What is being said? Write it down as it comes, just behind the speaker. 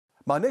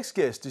My next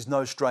guest is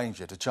no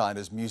stranger to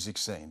China's music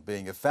scene,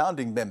 being a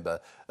founding member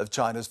of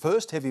China's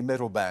first heavy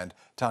metal band,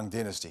 Tang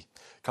Dynasty.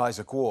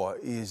 Kaiser Kuo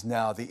is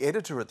now the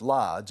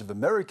editor-at-large of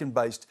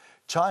American-based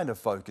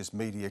China-focused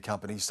media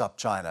company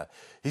SupChina.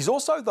 He's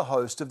also the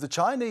host of the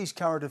Chinese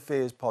current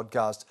affairs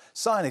podcast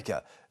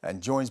Sinica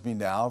and joins me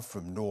now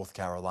from North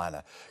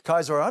Carolina.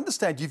 Kaiser, I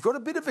understand you've got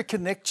a bit of a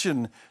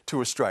connection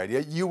to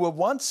Australia. You were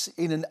once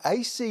in an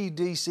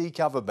AC/DC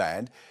cover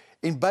band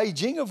in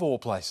Beijing, of all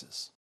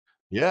places.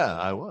 Yeah,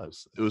 I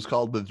was. It was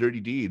called The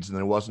Dirty Deeds, and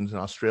there wasn't an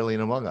Australian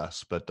among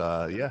us. But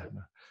yeah,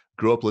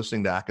 grew up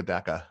listening to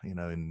Akadaka,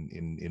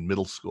 in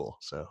middle school.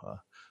 So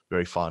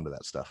very fond of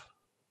that stuff.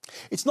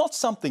 It's not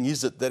something,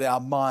 is it, that our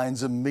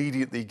minds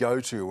immediately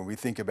go to when we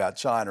think about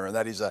China, and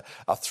that is a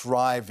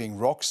thriving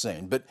rock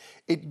scene. But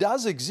it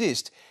does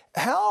exist.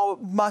 How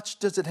much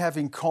does it have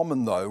in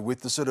common, though,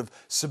 with the sort of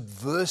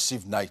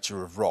subversive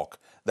nature of rock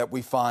that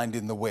we find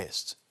in the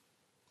West?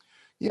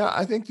 Yeah,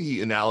 I think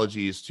the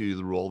analogies to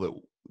the role that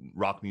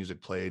rock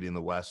music played in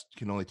the West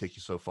can only take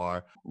you so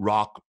far.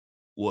 Rock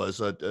was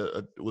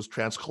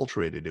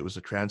transculturated. It was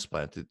a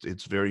transplant.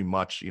 It's very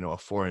much a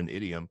foreign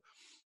idiom,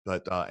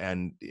 but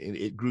and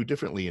it grew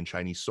differently in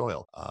Chinese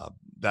soil.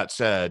 That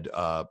said,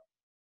 I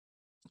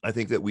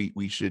think that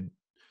we should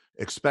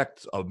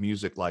expect of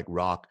music like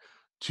rock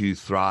to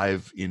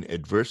thrive in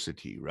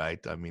adversity, right?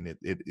 I mean,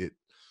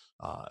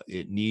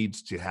 it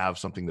needs to have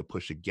something to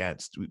push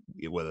against,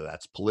 whether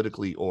that's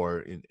politically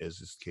or, as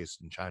is the case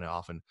in China,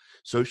 often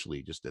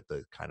socially, just at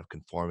the kind of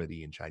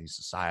conformity in Chinese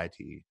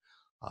society.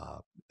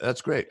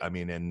 That's great. I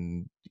mean,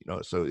 and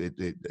so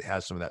it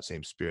has some of that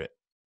same spirit,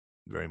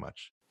 very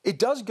much. It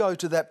does go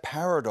to that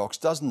paradox,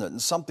 doesn't it?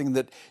 And something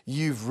that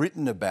you've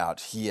written about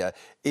here.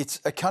 It's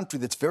a country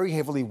that's very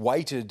heavily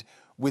weighted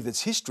with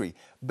its history,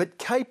 but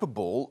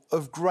capable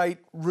of great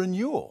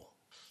renewal.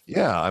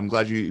 Yeah, I'm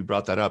glad you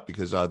brought that up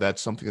because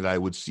that's something that I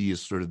would see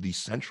as sort of the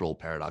central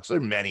paradox. There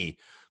are many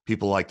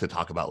people like to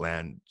talk about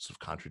lands of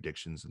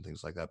contradictions and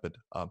things like that, but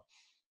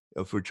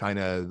for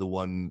China, the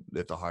one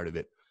at the heart of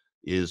it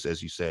is,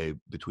 as you say,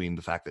 between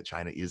the fact that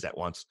China is at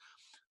once,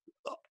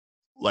 uh,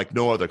 like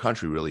no other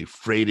country really,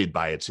 freighted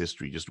by its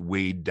history, just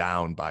weighed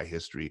down by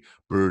history,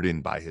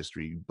 burdened by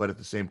history, but at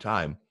the same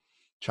time,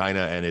 China,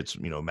 and it's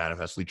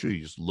manifestly true.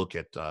 You just look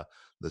at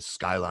the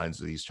skylines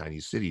of these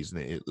Chinese cities,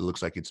 and it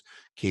looks like it's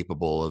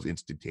capable of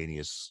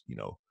instantaneous,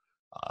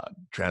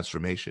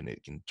 transformation.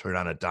 It can turn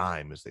on a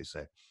dime, as they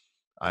say.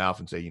 I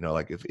often say,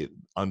 like if it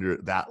under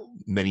that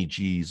many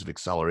G's of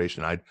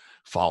acceleration, I'd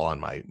fall on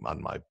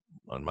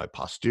my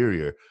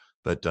posterior.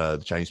 But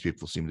the Chinese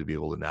people seem to be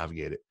able to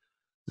navigate it.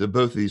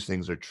 Both of these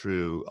things are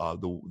true.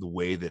 The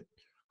way that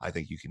I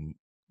think you can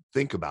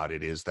think about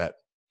it is that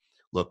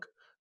look,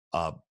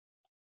 uh,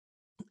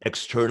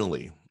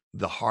 externally,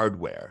 the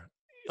hardware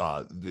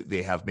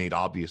they have made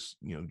obvious,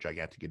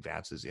 gigantic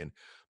advances in,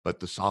 but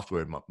the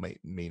software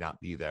may not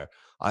be there.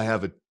 I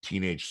have a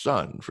teenage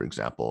son, for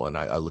example, and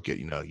I look at,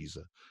 he's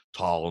a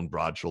tall and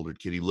broad-shouldered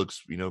kid. He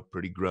looks,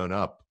 pretty grown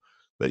up,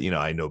 but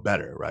I know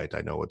better, right?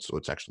 I know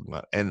what's actually going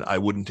on, and I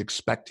wouldn't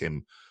expect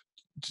him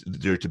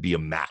there to be a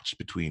match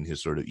between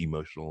his sort of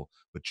emotional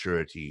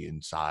maturity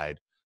inside,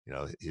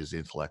 his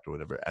intellect or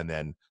whatever,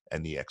 and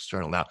the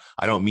external. Now,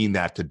 I don't mean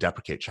that to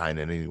deprecate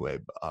China in any way.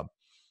 But,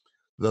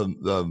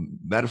 the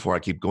metaphor I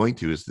keep going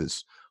to is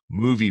this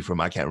movie from,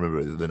 I can't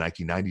remember, the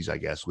 1990s, I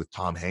guess, with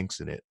Tom Hanks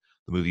in it.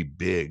 The movie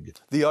Big.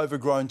 The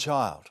overgrown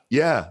child.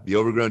 Yeah, the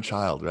overgrown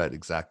child, right?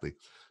 Exactly.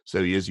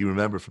 So as you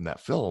remember from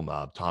that film,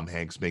 Tom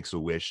Hanks makes a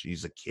wish.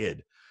 He's a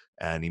kid,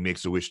 and he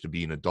makes a wish to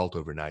be an adult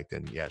overnight.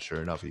 And yeah,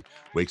 sure enough, he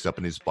wakes up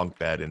in his bunk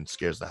bed and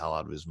scares the hell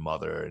out of his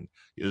mother. And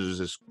he's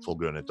this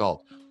full-grown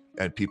adult,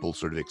 and people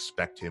sort of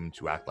expect him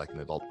to act like an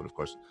adult, but of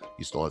course,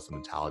 he still has the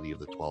mentality of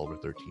the 12 or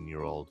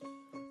 13-year-old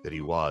that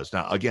he was.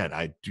 Now, again,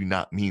 I do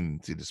not mean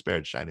to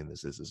disparage Shining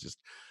this. This is just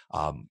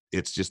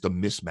it's just a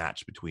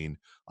mismatch between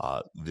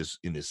this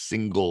in this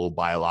single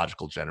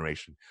biological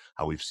generation,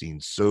 how we've seen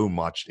so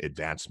much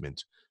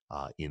advancement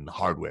in the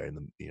hardware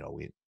and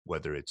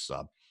whether it's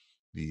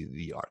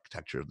the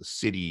architecture of the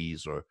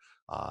cities or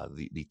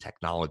the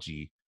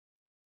technology,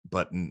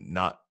 but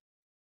not.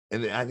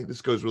 And I think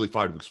this goes really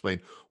far to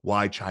explain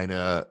why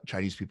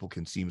Chinese people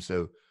can seem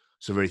so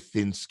very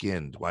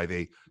thin-skinned, why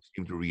they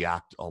seem to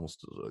react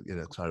almost in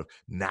a kind of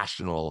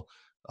national,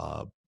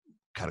 uh,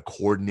 kind of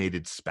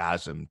coordinated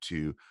spasm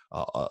to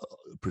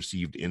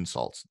perceived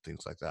insults and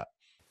things like that.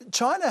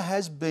 China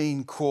has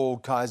been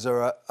called,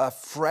 Kaiser, a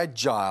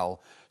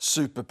fragile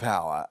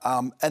superpower.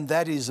 And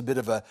that is a bit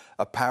of a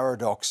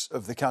paradox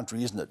of the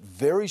country, isn't it?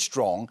 Very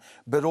strong,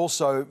 but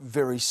also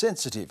very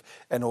sensitive.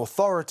 An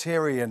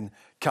authoritarian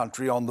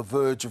country on the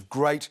verge of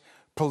great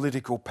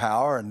political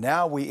power. And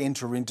now we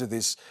enter into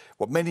this,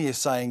 what many are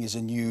saying is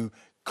a new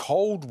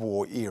Cold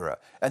War era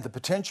and the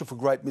potential for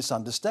great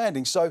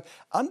misunderstanding. So,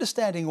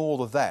 understanding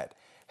all of that,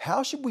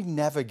 how should we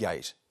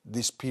navigate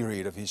this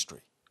period of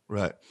history?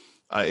 Right.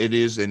 It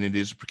is, and it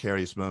is a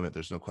precarious moment.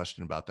 There's no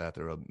question about that.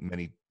 There are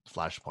many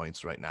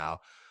flashpoints right now.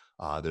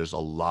 There's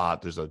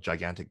a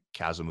gigantic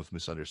chasm of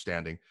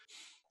misunderstanding.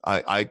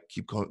 I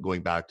keep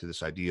going back to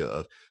this idea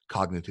of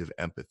cognitive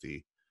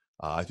empathy.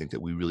 I think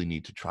that we really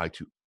need to try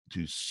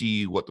to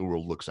see what the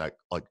world looks like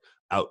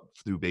out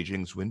through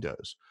Beijing's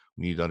windows.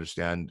 We need to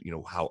understand,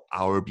 how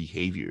our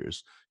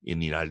behaviors in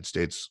the United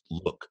States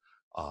look,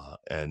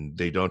 and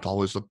they don't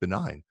always look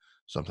benign.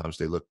 Sometimes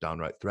they look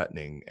downright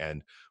threatening,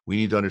 and we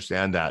need to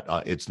understand that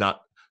it's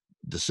not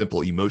the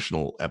simple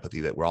emotional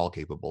empathy that we're all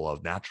capable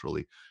of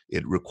naturally.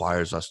 It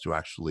requires us to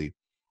actually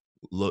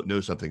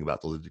know something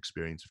about the lived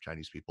experience of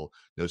Chinese people,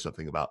 know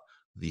something about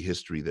the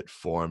history that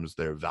forms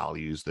their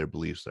values, their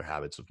beliefs, their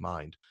habits of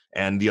mind,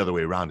 and the other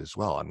way around as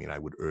well. I mean, I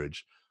would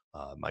urge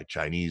my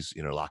Chinese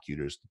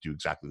interlocutors to do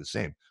exactly the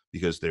same,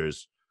 because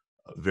there's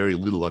very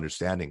little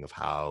understanding of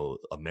how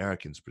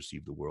Americans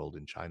perceive the world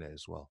in China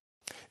as well.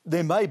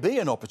 There may be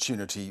an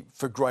opportunity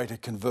for greater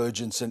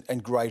convergence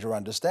and greater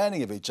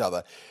understanding of each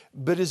other,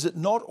 but is it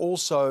not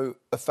also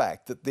a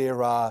fact that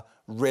there are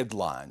red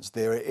lines?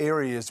 There are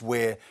areas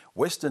where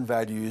Western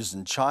values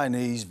and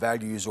Chinese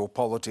values or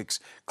politics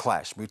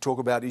clash. We talk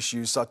about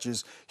issues such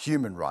as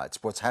human rights,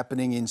 what's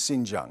happening in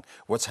Xinjiang,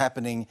 what's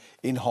happening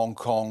in Hong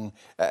Kong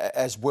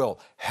as well.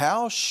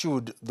 How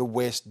should the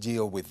West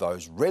deal with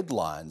those red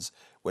lines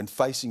when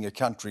facing a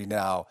country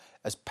now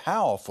as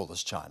powerful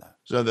as China?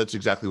 So that's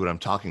exactly what I'm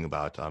talking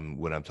about.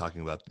 When I'm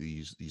talking about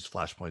these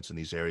flashpoints and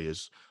these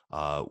areas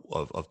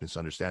of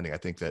misunderstanding, I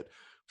think that,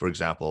 for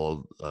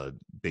example,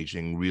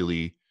 Beijing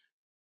really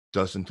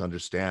doesn't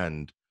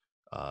understand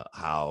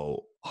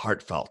how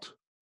heartfelt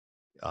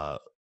uh,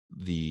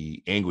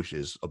 the anguish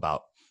is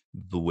about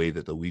the way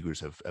that the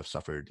Uyghurs have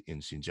suffered in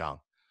Xinjiang.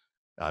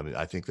 I mean,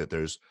 I think that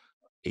there's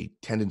a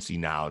tendency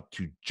now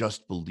to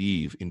just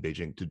believe in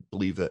Beijing, to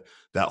believe that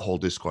that whole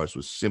discourse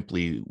was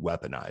simply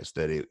weaponized,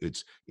 that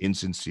it's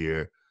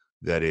insincere,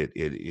 that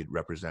it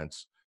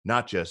represents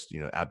not just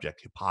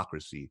abject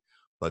hypocrisy,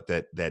 but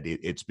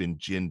it's been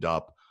ginned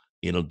up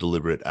in a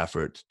deliberate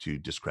effort to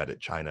discredit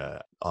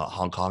China,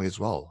 Hong Kong as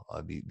well.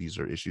 These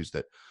are issues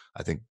that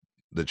I think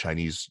the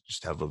Chinese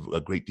just have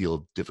a great deal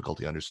of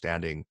difficulty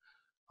understanding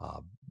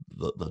uh,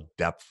 the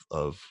depth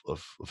of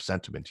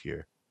sentiment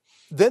here.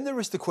 Then there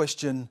is the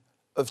question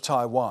of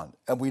Taiwan.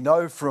 And we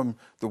know from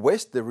the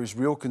West there is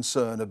real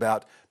concern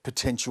about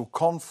potential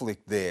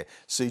conflict there.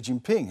 Xi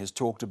Jinping has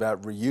talked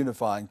about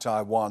reunifying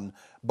Taiwan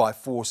by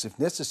force if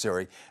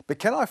necessary. But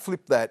can I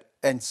flip that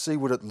and see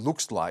what it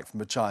looks like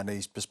from a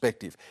Chinese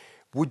perspective?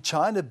 Would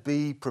China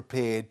be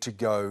prepared to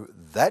go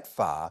that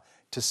far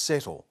to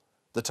settle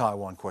the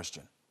Taiwan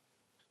question?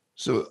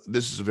 So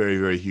this is a very,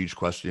 very huge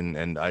question,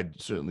 and I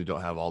certainly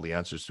don't have all the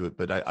answers to it.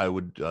 But I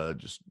would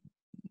just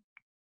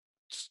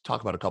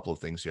talk about a couple of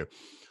things here.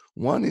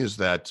 One is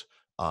that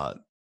uh,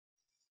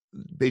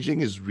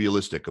 Beijing is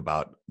realistic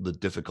about the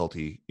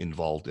difficulty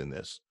involved in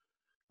this.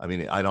 I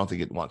mean, I don't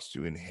think it wants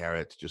to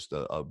inherit just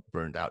a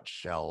burned out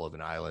shell of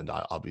an island.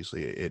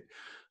 Obviously,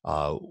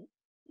 uh,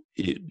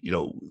 you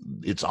know,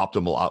 its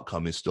optimal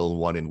outcome is still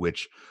one in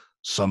which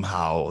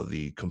somehow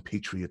the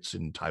compatriots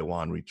in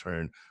Taiwan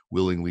return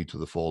willingly to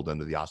the fold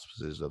under the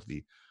auspices of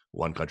the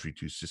one country,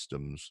 two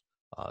systems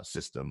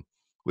system,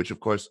 which, of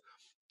course,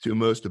 to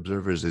most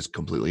observers is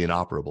completely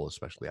inoperable,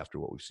 especially after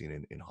what we've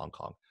seen in Hong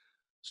Kong.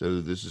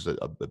 So this is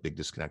a big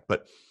disconnect.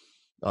 But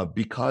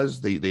because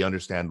they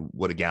understand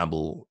what a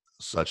gamble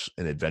such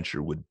an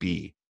adventure would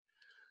be,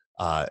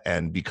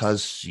 and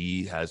because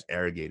Xi has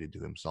arrogated to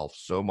himself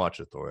so much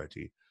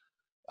authority,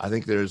 I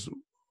think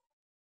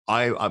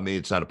I mean,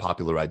 it's not a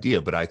popular idea,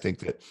 but I think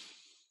that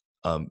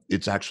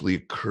it's actually a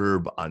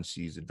curb on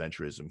Xi's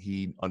adventurism.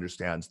 He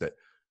understands that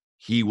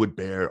he would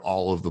bear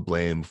all of the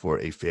blame for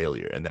a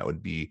failure, and that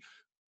would be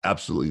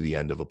absolutely the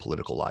end of a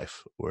political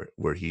life,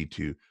 were he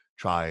to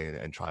try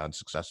and try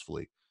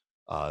unsuccessfully.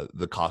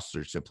 The costs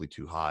are simply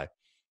too high.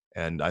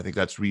 And I think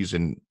that's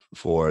reason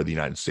for the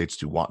United States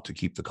to want to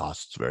keep the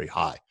costs very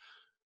high.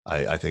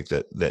 I think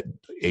that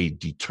a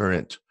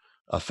deterrent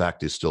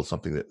effect is still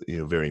something that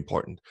very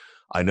important.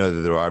 I know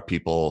that there are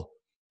people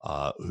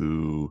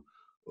who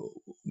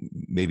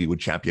maybe would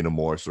champion a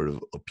more sort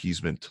of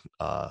appeasement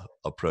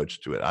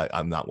approach to it.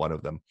 I'm not one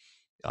of them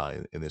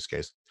in this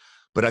case,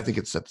 but I think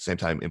it's at the same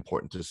time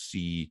important to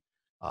see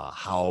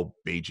how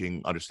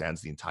Beijing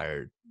understands the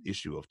entire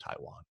issue of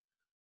Taiwan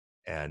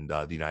and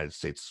the United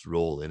States'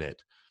 role in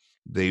it.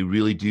 They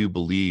really do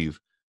believe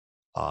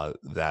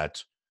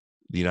that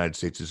the United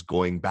States is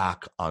going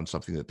back on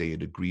something that they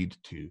had agreed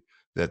to,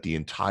 that the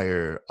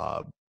entire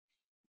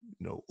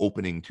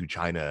opening to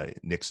China,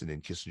 Nixon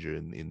and Kissinger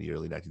in the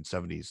early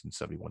 1970s and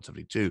 71,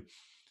 72,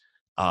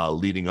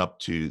 leading up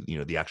to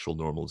the actual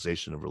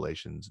normalization of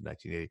relations in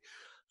 1980,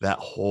 that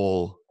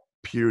whole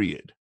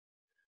period,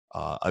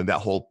 and that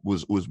whole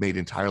was made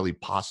entirely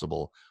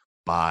possible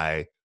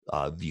by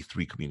the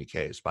three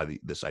communiques, by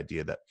this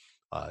idea that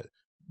uh,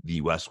 the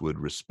U.S. would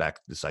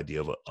respect this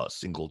idea of a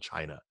single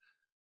China.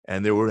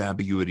 And there were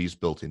ambiguities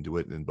built into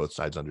it, and both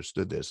sides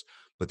understood this.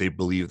 But they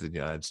believed that the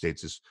United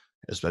States is,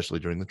 especially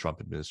during the Trump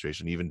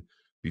administration, even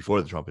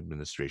before the Trump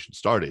administration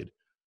started,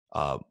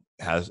 uh,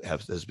 has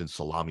been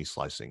salami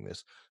slicing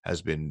this,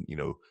 has been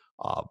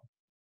uh,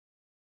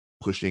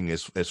 pushing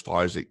as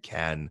far as it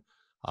can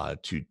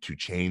to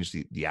change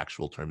the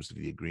actual terms of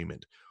the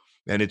agreement.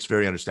 And it's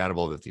very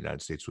understandable that the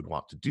United States would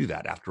want to do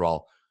that. After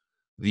all,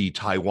 the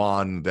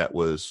Taiwan that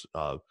was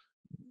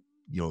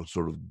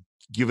sort of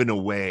given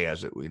away,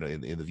 as it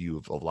in the view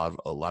of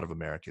a lot of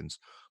Americans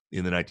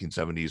in the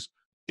 1970s,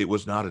 it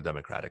was not a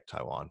democratic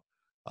Taiwan.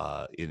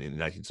 In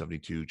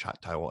 1972,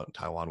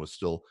 Taiwan was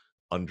still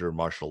under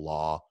martial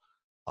law,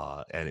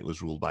 and it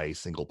was ruled by a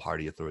single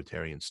party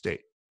authoritarian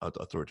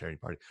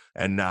party.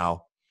 And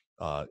now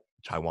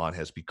Taiwan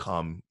has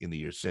become, in the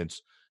years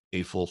since,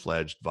 a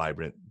full-fledged,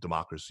 vibrant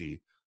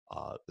democracy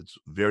that's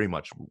very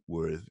much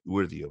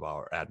worthy of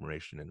our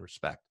admiration and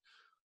respect.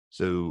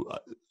 So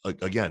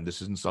again,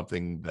 this isn't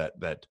something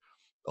that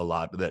a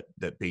lot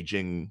that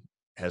Beijing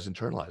has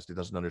internalized. It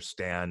doesn't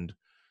understand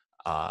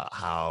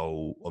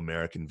how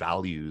American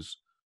values,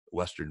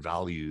 Western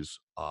values,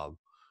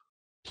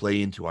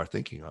 play into our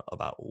thinking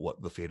about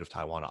what the fate of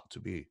Taiwan ought to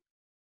be.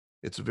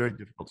 It's a very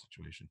difficult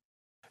situation.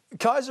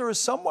 Kaiser, as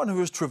someone who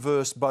has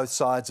traversed both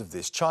sides of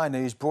this,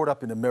 Chinese, brought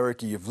up in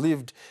America, you've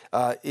lived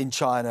in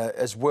China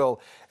as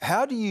well.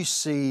 How do you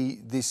see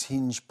this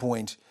hinge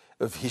point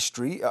of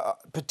history,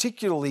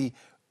 particularly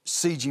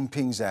Xi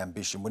Jinping's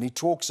ambition when he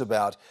talks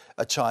about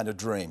a China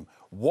dream?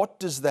 What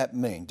does that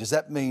mean? Does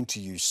that mean to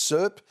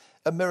usurp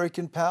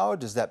American power?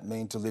 Does that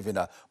mean to live in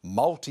a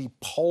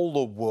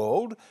multipolar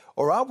world?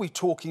 Or are we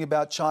talking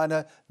about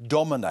China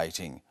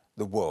dominating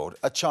the world,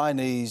 a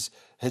Chinese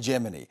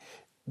hegemony?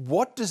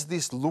 What does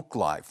this look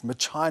like from a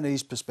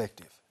Chinese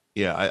perspective?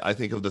 Yeah, I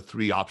think of the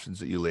three options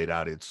that you laid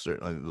out, it's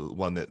certainly the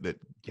one that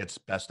gets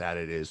best at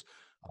it is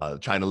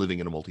China living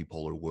in a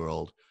multipolar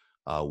world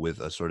with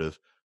a sort of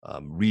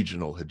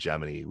regional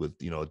hegemony, with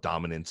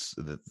dominance,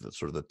 the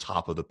sort of the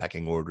top of the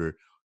pecking order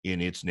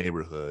in its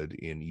neighborhood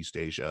in East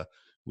Asia,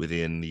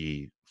 within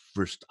the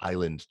first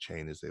island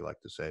chain, as they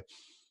like to say,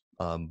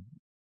 um,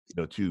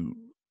 to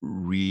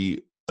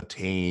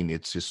re-attain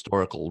its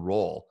historical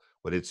role,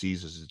 what it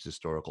sees as its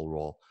historical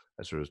role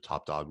as sort of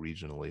top dog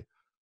regionally.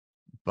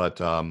 But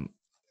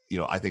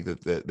I think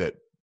that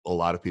a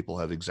lot of people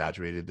have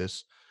exaggerated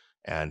this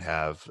and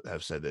have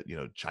said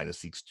that China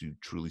seeks to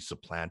truly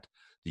supplant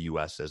the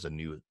U.S. as a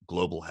new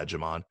global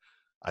hegemon.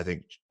 I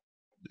think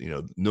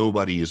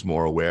nobody is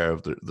more aware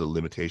of the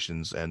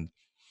limitations and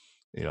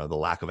the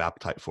lack of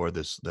appetite for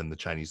this than the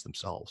Chinese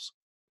themselves.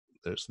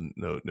 There's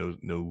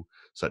no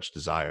such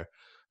desire,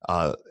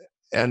 uh,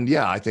 and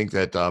yeah, I think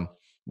that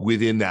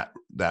within that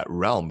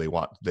realm, they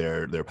want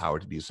their power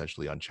to be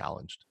essentially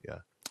unchallenged. Yeah,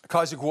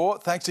 Kaiser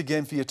Kuo, thanks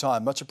again for your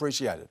time. Much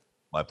appreciated.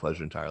 my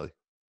pleasure entirely.